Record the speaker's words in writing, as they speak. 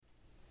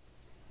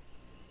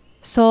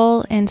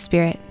Soul and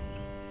spirit.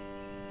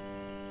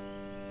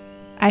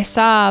 I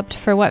sobbed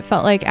for what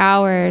felt like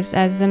hours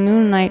as the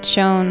moonlight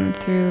shone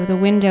through the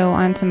window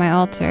onto my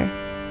altar.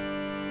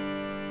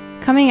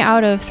 Coming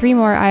out of 3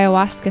 more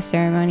ayahuasca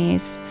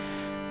ceremonies,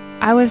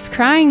 I was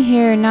crying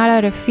here not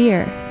out of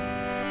fear,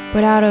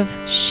 but out of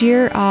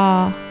sheer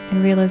awe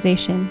and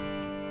realization.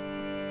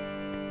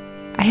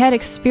 I had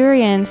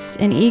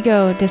experienced an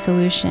ego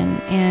dissolution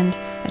and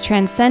a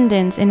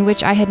transcendence in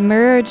which I had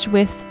merged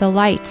with the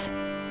light,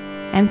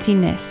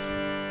 emptiness,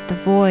 the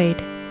void,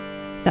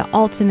 the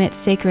ultimate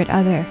sacred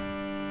other.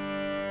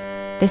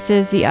 This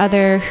is the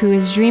other who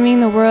is dreaming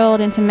the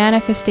world into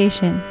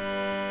manifestation,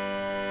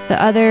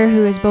 the other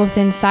who is both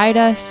inside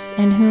us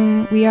and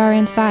whom we are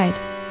inside.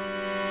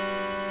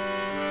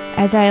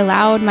 As I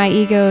allowed my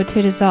ego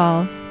to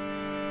dissolve,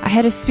 I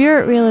had a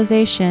spirit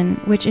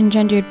realization which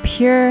engendered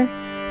pure,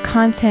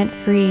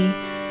 content-free,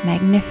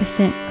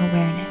 magnificent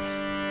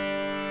awareness.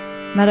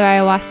 Mother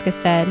Ayahuasca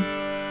said,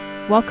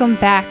 "Welcome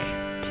back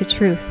to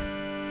truth.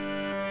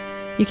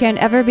 You can't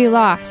ever be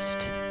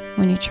lost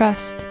when you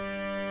trust."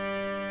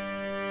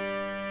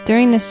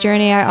 During this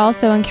journey, I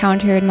also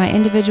encountered my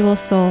individual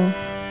soul,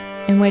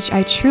 in which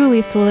I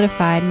truly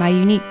solidified my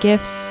unique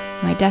gifts,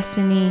 my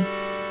destiny,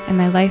 and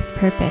my life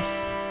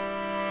purpose.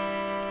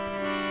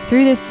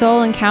 Through this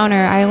soul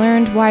encounter, I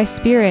learned why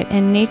spirit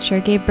and nature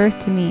gave birth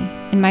to me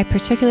in my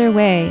particular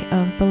way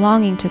of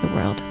belonging to the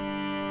world.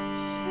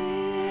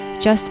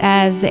 Just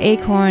as the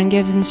acorn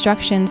gives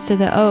instructions to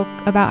the oak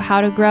about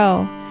how to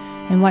grow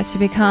and what to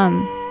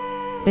become,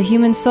 the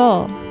human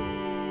soul,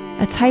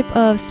 a type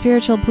of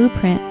spiritual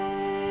blueprint,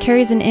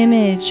 carries an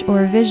image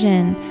or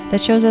vision that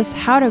shows us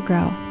how to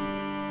grow,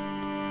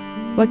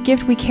 what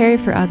gift we carry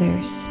for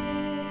others,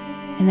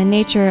 and the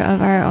nature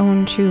of our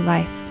own true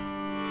life.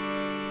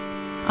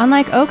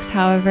 Unlike oaks,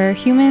 however,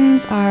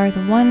 humans are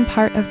the one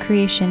part of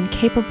creation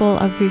capable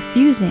of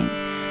refusing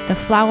the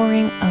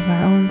flowering of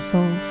our own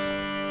souls.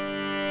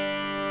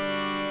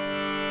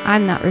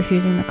 I'm not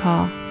refusing the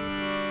call.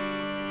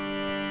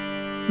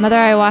 Mother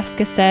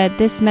Ayahuasca said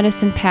this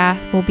medicine path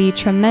will be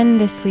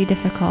tremendously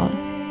difficult,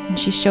 and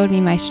she showed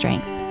me my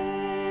strength.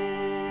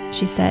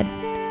 She said,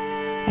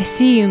 "I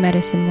see you,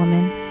 medicine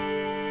woman."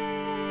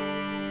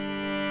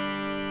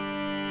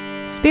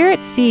 Spirit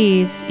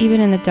sees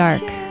even in the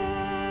dark.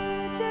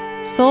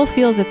 Soul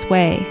feels its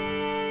way,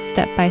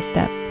 step by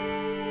step.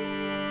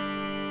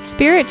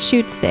 Spirit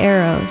shoots the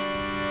arrows.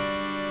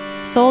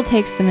 Soul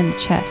takes them in the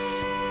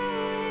chest.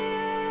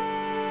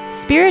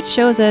 Spirit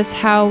shows us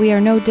how we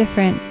are no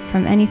different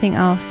from anything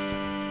else,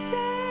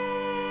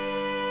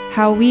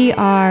 how we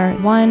are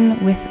one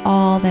with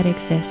all that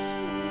exists.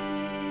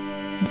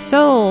 And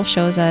soul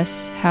shows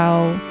us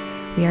how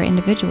we are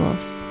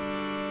individuals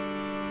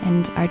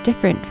and are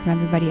different from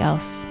everybody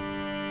else.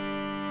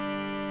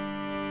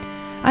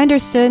 I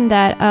understood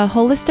that a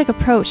holistic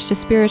approach to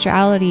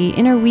spirituality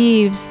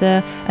interweaves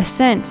the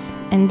ascent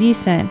and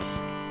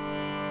descent,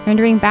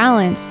 rendering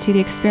balance to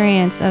the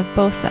experience of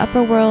both the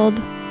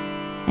upperworld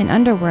and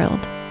underworld,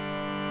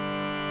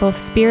 both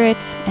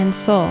spirit and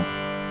soul.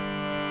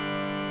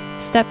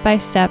 Step by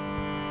step,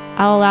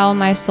 I'll allow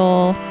my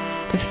soul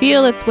to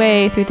feel its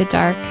way through the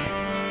dark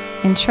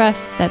and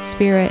trust that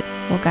spirit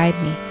will guide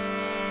me.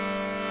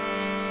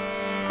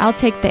 I'll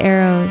take the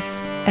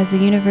arrows as the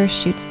universe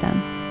shoots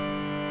them,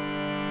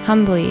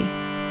 humbly,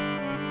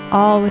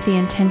 all with the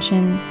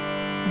intention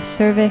of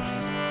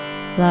service,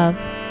 love,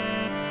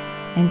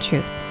 and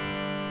truth.